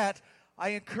understood it yet, I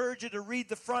encourage you to read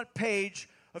the front page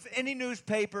of any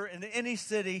newspaper in any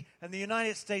city in the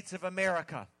United States of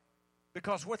America.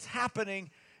 Because what's happening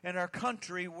in our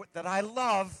country that I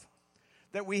love,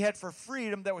 that we had for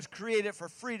freedom, that was created for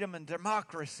freedom and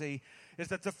democracy, is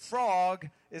that the frog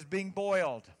is being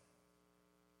boiled.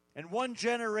 And one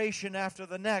generation after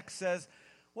the next says,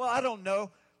 well, I don't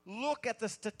know, look at the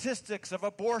statistics of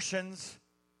abortions.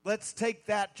 Let's take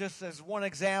that just as one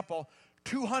example,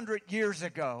 200 years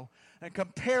ago, and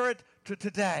compare it to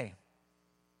today.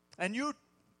 And you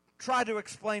try to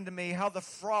explain to me how the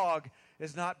frog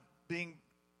is not being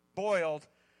boiled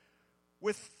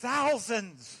with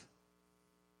thousands,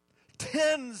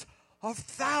 tens of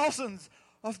thousands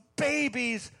of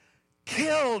babies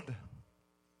killed.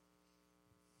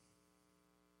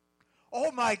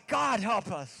 Oh my God,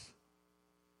 help us.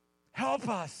 Help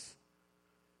us.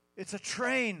 It's a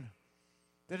train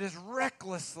that is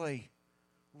recklessly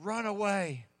run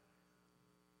away.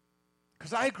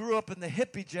 Because I grew up in the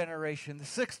hippie generation, the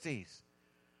 60s,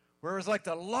 where it was like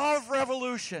the love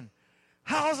revolution.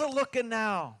 How's it looking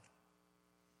now?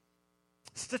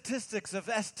 Statistics of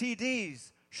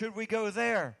STDs. Should we go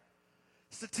there?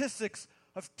 Statistics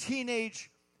of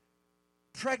teenage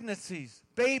pregnancies,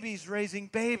 babies raising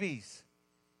babies.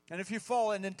 And if you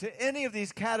fall into any of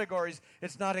these categories,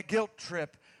 it's not a guilt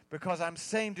trip, because I'm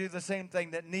saying to you the same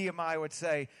thing that Nehemiah would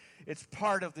say. It's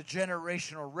part of the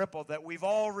generational ripple that we've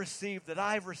all received, that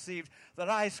I've received, that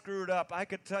I screwed up. I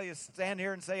could tell you, stand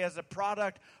here and say as a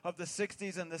product of the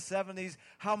 60s and the 70s,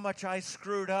 how much I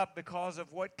screwed up because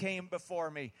of what came before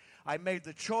me. I made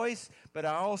the choice, but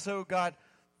I also got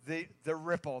the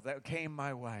ripple that came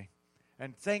my way.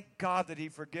 And thank God that he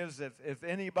forgives if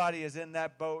anybody is in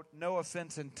that boat, no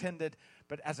offense intended,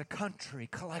 but as a country,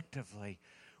 collectively,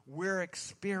 we're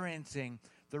experiencing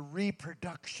the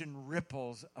reproduction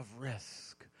ripples of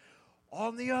risk.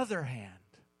 On the other hand,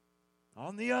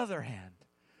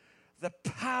 the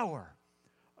power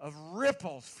of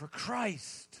ripples for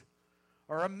Christ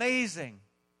are amazing.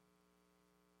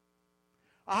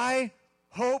 I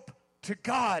hope to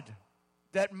God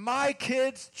that my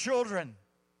kids' children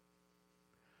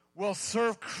will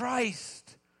serve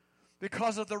Christ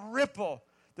because of the ripple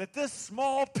that this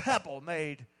small pebble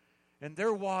made in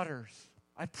their waters.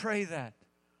 I pray that.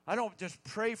 I don't just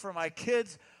pray for my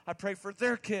kids, I pray for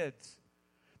their kids.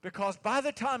 Because by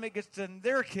the time it gets to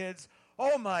their kids,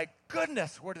 oh my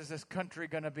goodness, what is this country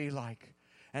going to be like?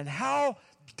 And how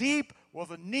deep will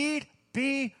the need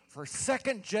be for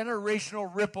second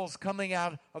generational ripples coming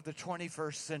out of the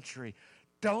 21st century?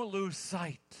 Don't lose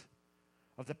sight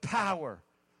of the power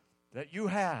that you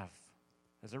have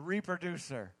as a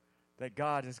reproducer that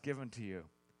God has given to you.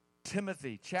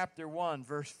 Timothy chapter 1,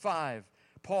 verse 5.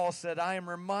 Paul said, I am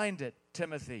reminded,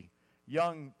 Timothy,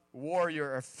 young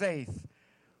warrior of faith,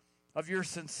 of your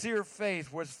sincere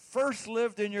faith was first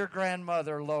lived in your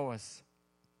grandmother Lois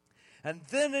and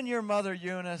then in your mother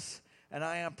Eunice, and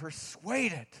I am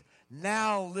persuaded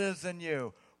now lives in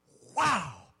you.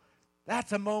 Wow!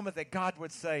 That's a moment that God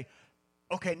would say,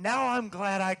 okay, now I'm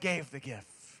glad I gave the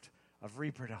gift of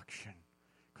reproduction,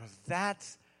 because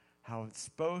that's how it's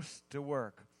supposed to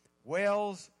work.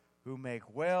 Whales who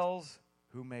make whales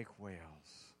who make whales.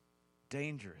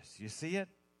 Dangerous. You see it?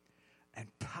 And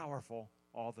powerful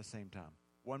all at the same time.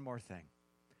 One more thing.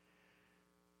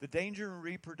 The danger in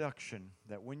reproduction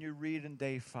that when you read in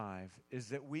day 5 is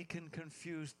that we can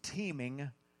confuse teeming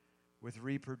with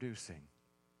reproducing.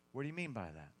 What do you mean by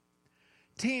that?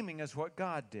 Teeming is what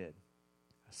God did.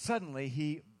 Suddenly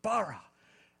he bara,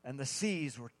 and the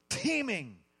seas were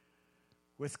teeming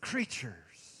with creatures.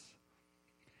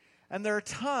 And there are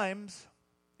times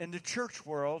in the church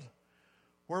world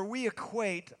where we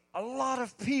equate a lot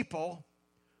of people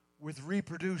with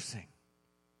reproducing.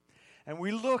 And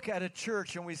we look at a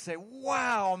church and we say,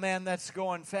 wow, man, that's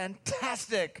going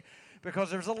fantastic because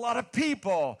there's a lot of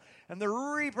people and they're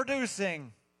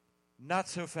reproducing. Not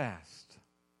so fast.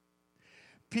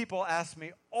 People ask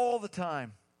me all the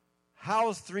time,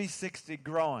 how's 360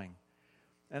 growing?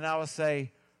 And I will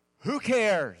say, who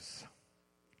cares?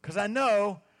 Because I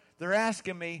know they're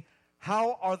asking me,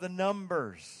 how are the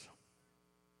numbers?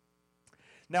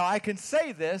 Now, I can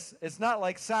say this. It's not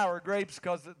like sour grapes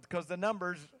because the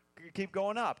numbers keep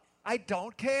going up. I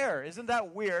don't care. Isn't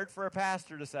that weird for a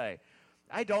pastor to say?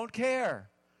 I don't care.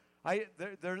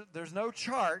 There's no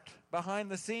chart behind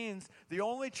the scenes. The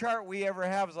only chart we ever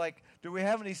have is like, do we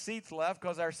have any seats left?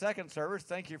 Because our second service,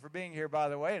 thank you for being here, by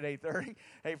the way, at 8:30,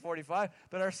 8:45,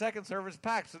 but our second service is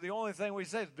packed. So the only thing we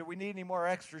say is, do we need any more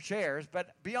extra chairs?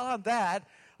 But beyond that,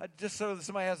 just so that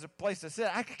somebody has a place to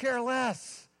sit, I could care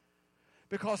less.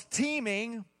 Because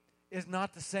teeming is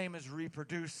not the same as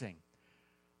reproducing.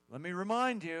 Let me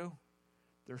remind you,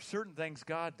 there are certain things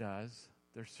God does.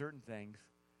 There are certain things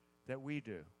that we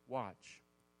do. Watch.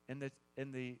 In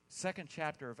the second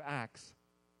chapter of Acts,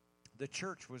 the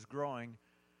church was growing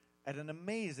at an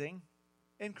amazing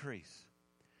increase.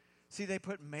 See, they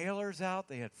put mailers out.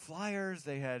 They had flyers.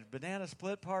 They had banana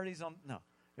split parties. No,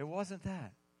 it wasn't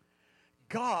that.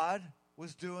 God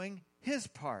was doing his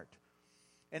part.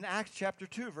 In Acts chapter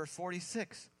 2, verse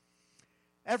 46,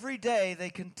 every day they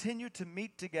continued to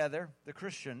meet together, the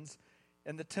Christians,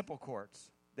 in the temple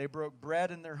courts. They broke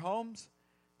bread in their homes.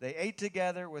 They ate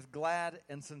together with glad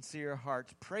and sincere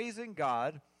hearts, praising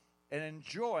God and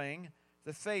enjoying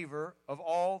the favor of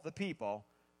all the people,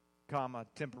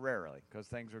 temporarily, because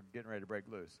things are getting ready to break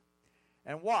loose.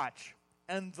 And watch,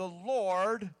 and the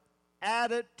Lord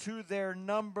added to their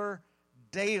number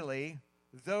daily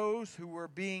those who were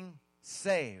being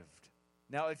saved.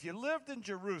 Now, if you lived in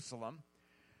Jerusalem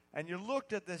and you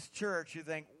looked at this church, you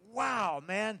think, wow,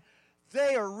 man,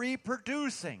 they are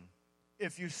reproducing.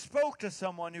 If you spoke to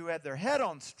someone who had their head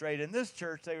on straight in this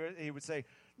church, he would say,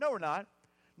 no, we're not.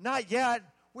 Not yet.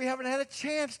 We haven't had a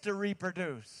chance to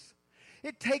reproduce.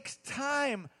 It takes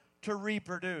time to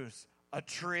reproduce. A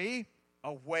tree,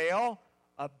 a whale,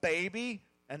 a baby,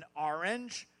 an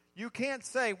orange. You can't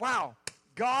say, wow,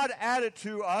 God added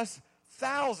to us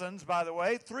thousands, by the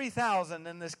way, 3,000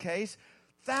 in this case,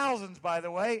 thousands, by the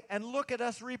way, and look at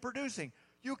us reproducing.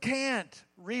 You can't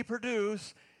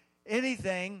reproduce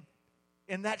anything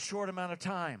in that short amount of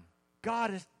time.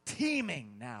 God is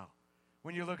teeming now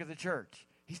when you look at the church.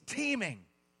 He's teeming.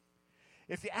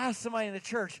 If you ask somebody in the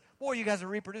church, boy, you guys are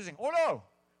reproducing. Oh, no,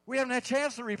 we haven't had a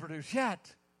chance to reproduce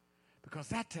yet because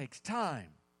that takes time.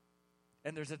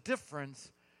 And there's a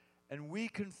difference, and we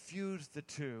confuse the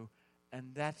two,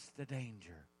 and that's the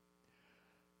danger.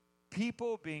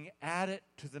 People being added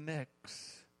to the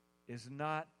mix is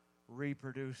not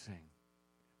reproducing.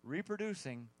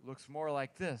 Reproducing looks more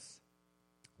like this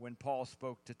when Paul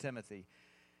spoke to Timothy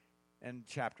in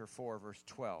chapter 4, verse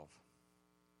 12.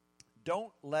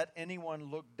 Don't let anyone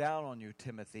look down on you,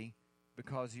 Timothy,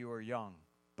 because you are young,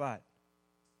 but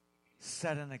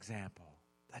set an example.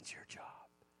 That's your job.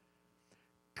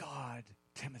 God,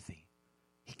 Timothy,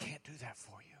 he can't do that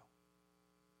for you.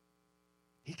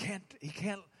 He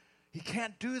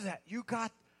can't do that. You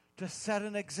got to set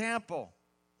an example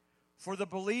for the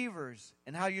believers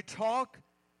in how you talk,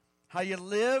 how you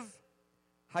live,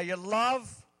 how you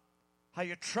love, how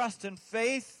you trust in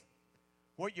faith,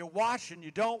 what you watch and you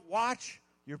don't watch,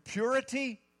 your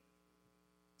purity.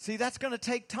 See, that's going to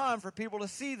take time for people to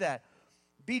see that.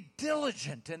 Be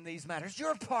diligent in these matters.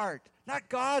 Your part, not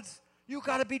God's. You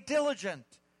got to be diligent.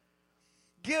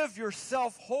 Give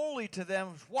yourself wholly to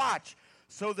them. Watch,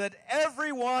 so that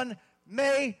everyone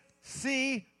may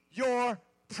see your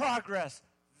progress.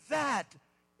 That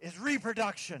is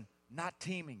reproduction, not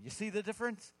teaming. You see the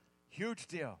difference? Huge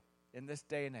deal. in this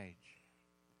day and age.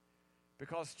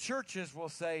 Because churches will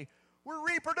say, we're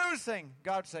reproducing.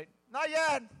 God say, not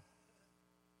yet.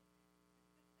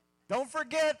 Don't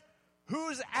forget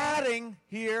who's adding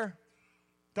here.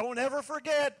 Don't ever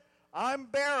forget, I'm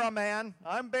Bara, man.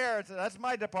 I'm Bara. That's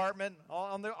my department.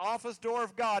 On the office door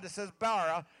of God, it says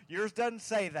Bara. Yours doesn't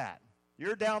say that.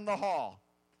 You're down the hall.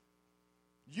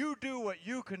 You do what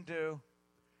you can do.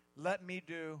 Let me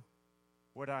do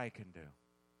what I can do.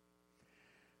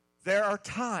 There are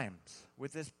times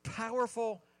with this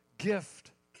powerful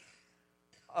gift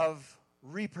of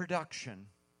reproduction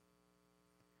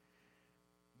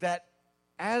that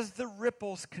as the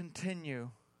ripples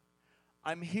continue,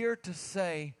 I'm here to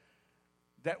say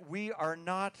that we are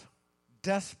not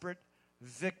desperate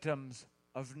victims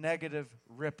of negative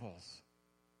ripples.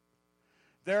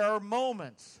 There are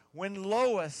moments when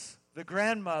Lois, the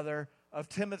grandmother of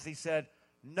Timothy, said,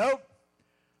 nope,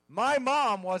 my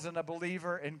mom wasn't a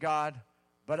believer in God,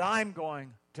 but I'm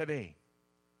going to be.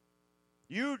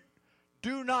 You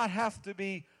do not have to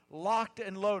be locked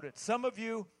and loaded. Some of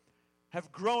you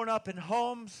have grown up in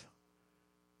homes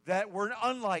that were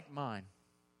unlike mine.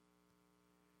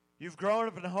 You've grown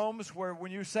up in homes where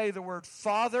when you say the word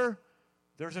father,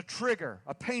 there's a trigger,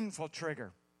 a painful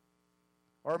trigger.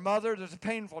 Or mother, there's a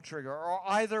painful trigger, or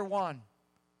either one.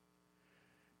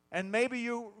 And maybe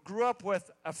you grew up with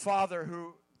a father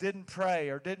who didn't pray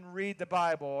or didn't read the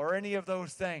Bible or any of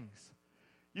those things.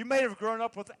 You may have grown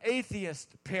up with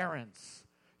atheist parents.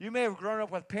 You may have grown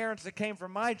up with parents that came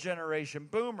from my generation,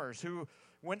 boomers, who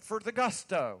went for the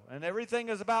gusto, and everything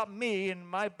is about me and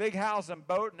my big house and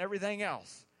boat and everything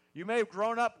else. You may have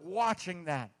grown up watching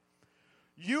that.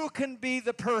 You can be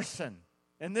the person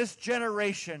in this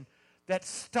generation that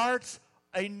starts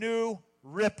a new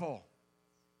ripple.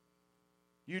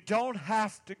 You don't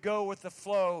have to go with the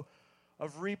flow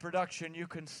of reproduction. You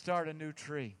can start a new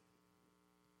tree.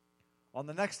 On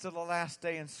the next to the last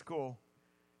day in school,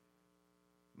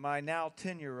 my now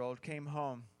 10-year-old came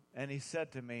home and he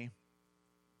said to me,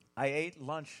 I ate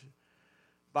lunch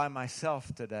by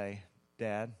myself today,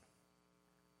 Dad,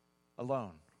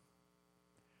 alone.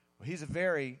 Well, he's a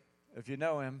very, if you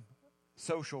know him,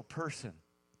 social person.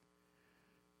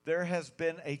 There has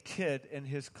been a kid in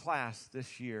his class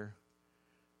this year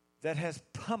that has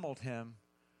pummeled him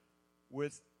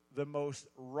with the most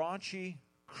raunchy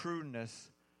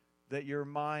crudeness that your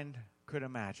mind could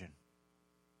imagine.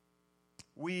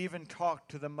 We even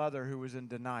talked to the mother who was in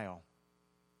denial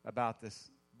about this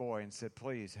boy and said,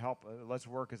 please help, let's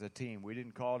work as a team. We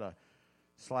didn't call to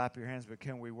slap your hands, but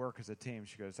can we work as a team?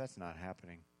 She goes, that's not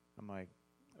happening. I'm like,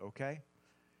 okay.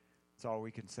 That's all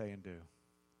we can say and do.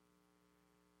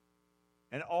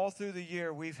 And all through the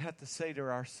year, we've had to say to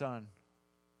our son,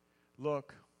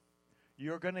 look,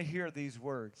 you're going to hear these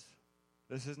words.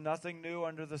 This is nothing new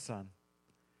under the sun.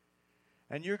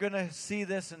 And you're going to see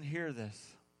this and hear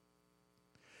this.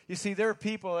 You see, there are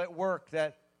people at work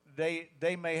that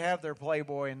they may have their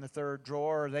Playboy in the third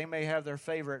drawer, or they may have their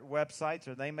favorite websites,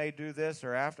 or they may do this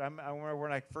or after. I remember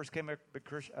when I first came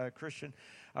a Christian,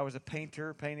 I was a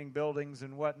painter, painting buildings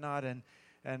and whatnot, and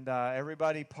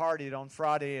everybody partied on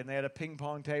Friday, and they had a ping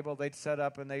pong table they'd set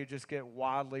up, and they'd just get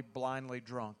wildly, blindly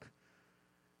drunk.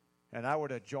 And I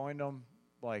would have joined them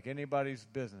like anybody's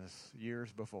business years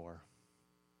before.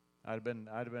 I'd been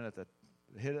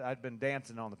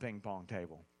dancing on the ping pong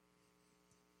table.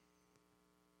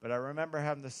 But I remember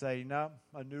having to say, no,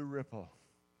 a new ripple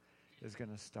is going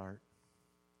to start.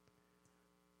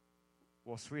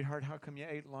 Well, sweetheart, how come you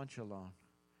ate lunch alone?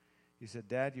 He said,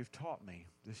 Dad, you've taught me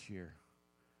this year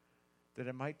that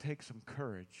it might take some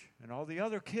courage. And all the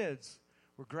other kids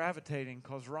were gravitating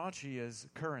because raunchy is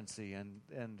currency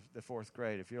in the fourth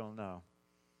grade, if you don't know.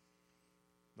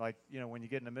 Like, when you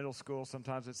get into middle school,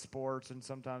 sometimes it's sports, and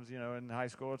sometimes, in high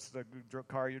school, it's the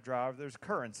car you drive. There's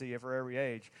currency for every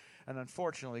age. And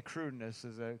unfortunately, crudeness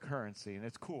is a currency, and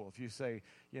it's cool if you say,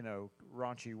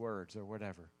 raunchy words or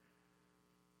whatever.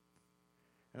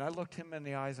 And I looked him in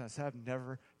the eyes and I said, I've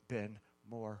never been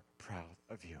more proud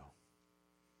of you.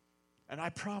 And I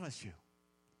promise you,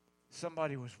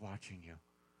 somebody was watching you.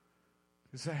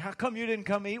 You say, how come you didn't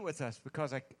come eat with us?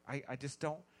 Because I just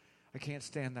don't. I can't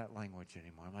stand that language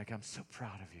anymore. I'm like, I'm so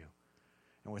proud of you.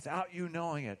 And without you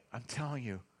knowing it, I'm telling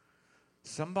you,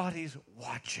 somebody's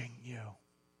watching you.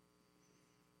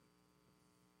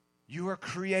 You are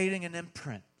creating an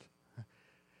imprint,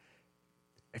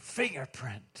 a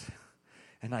fingerprint,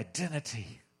 an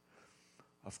identity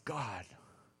of God.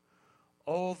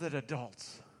 Oh, that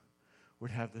adults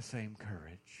would have the same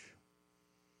courage.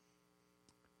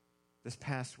 This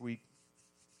past week,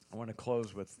 I want to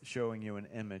close with showing you an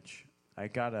image. I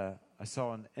got a I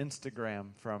saw an Instagram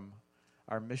from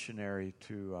our missionary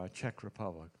to Czech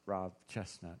Republic, Rob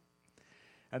Chestnut.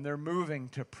 And they're moving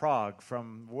to Prague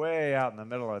from way out in the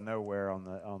middle of nowhere on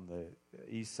the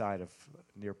east side of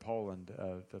near Poland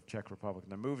of Czech Republic.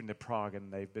 And they're moving to Prague,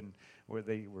 and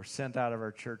they were sent out of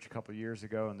our church a couple of years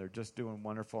ago, and they're just doing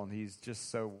wonderful. And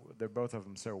they're both of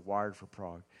them so wired for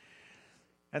Prague.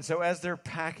 And so as they're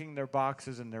packing their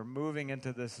boxes and they're moving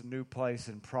into this new place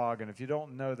in Prague, and if you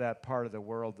don't know that part of the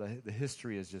world, the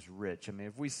history is just rich. I mean,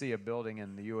 if we see a building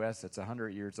in the U.S. that's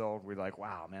 100 years old, we're like,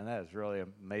 wow, man, that is really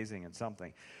amazing and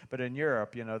something. But in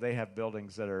Europe, they have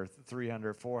buildings that are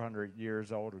 300, 400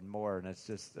 years old and more, and it's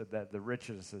just that the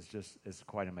richness is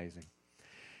quite amazing.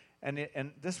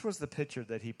 And this was the picture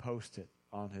that he posted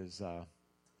on his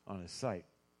site.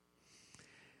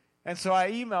 And so I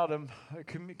emailed him,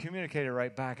 communicated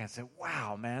right back, and said,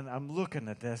 wow, man, I'm looking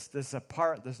at this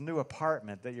new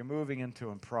apartment that you're moving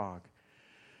into in Prague,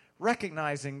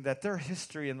 recognizing that their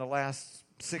history in the last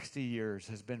 60 years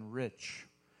has been rich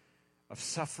of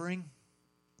suffering,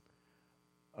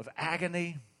 of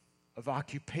agony, of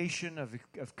occupation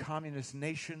of communist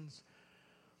nations,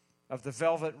 of the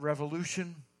Velvet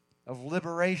Revolution, of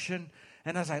liberation.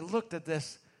 And as I looked at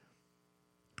this,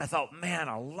 I thought, man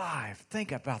alive,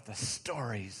 think about the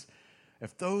stories.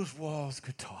 If those walls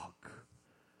could talk.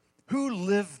 Who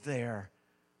lived there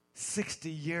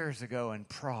 60 years ago in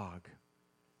Prague?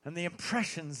 And the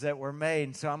impressions that were made.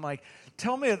 And so I'm like,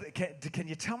 can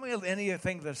you tell me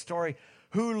anything of the story?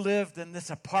 Who lived in this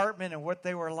apartment and what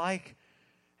they were like?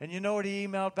 And you know what he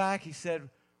emailed back? He said,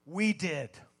 we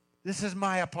did. This is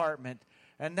my apartment.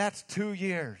 And that's 2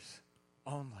 years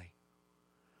only.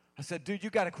 I said, dude,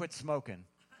 you got to quit smoking.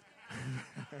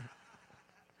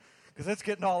 Because it's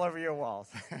getting all over your walls.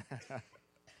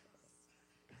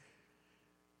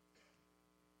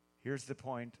 Here's the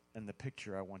point and the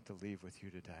picture I want to leave with you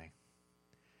today.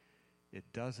 It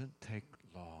doesn't take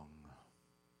long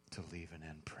to leave an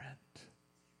imprint.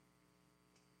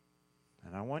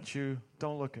 And I want you,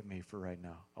 don't look at me for right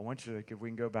now. I want you to, if we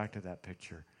can go back to that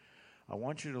picture, I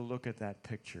want you to look at that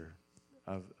picture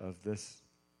of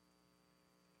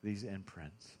these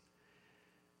imprints.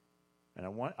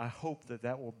 And I hope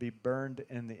that will be burned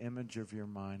in the image of your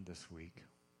mind this week.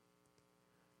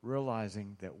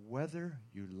 Realizing that whether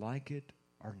you like it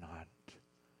or not,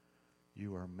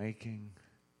 you are making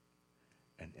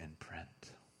an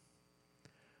imprint.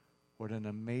 What an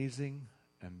amazing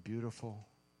and beautiful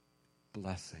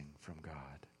blessing from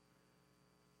God.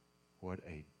 What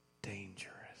a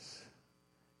dangerous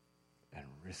and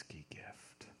risky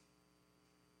gift.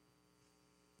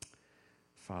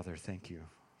 Father, thank you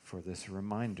for this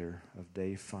reminder of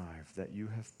day 5 that you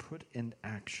have put in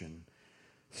action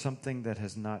something that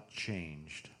has not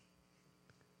changed.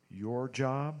 Your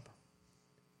job,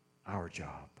 our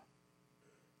job.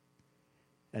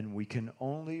 And we can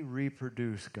only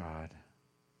reproduce, God,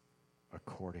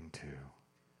 according to.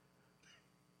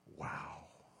 Wow.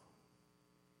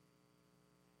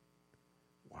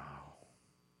 Wow.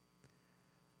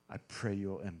 I pray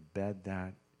you'll embed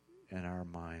that in our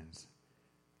minds,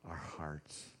 our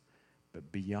hearts. But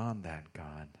beyond that,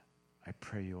 God, I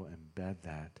pray you'll embed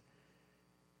that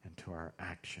into our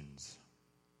actions.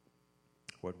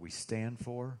 What we stand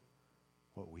for,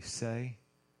 what we say,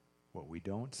 what we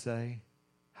don't say,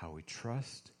 how we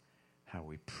trust, how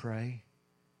we pray,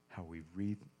 how we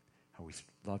read, how we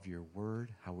love your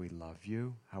word, how we love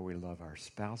you, how we love our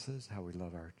spouses, how we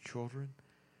love our children,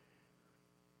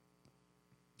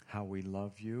 how we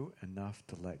love you enough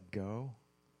to let go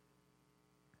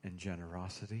in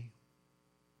generosity,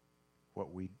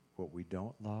 what we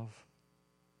don't love,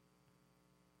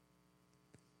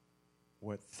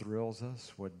 what thrills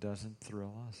us, what doesn't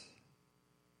thrill us.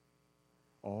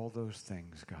 All those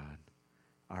things, God,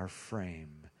 our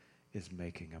frame is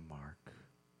making a mark,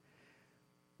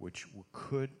 which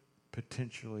could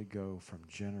potentially go from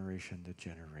generation to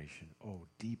generation. Oh,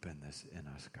 deepen this in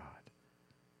us, God.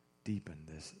 Deepen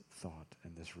this thought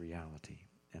and this reality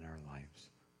in our lives.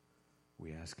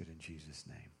 We ask it in Jesus'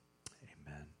 name.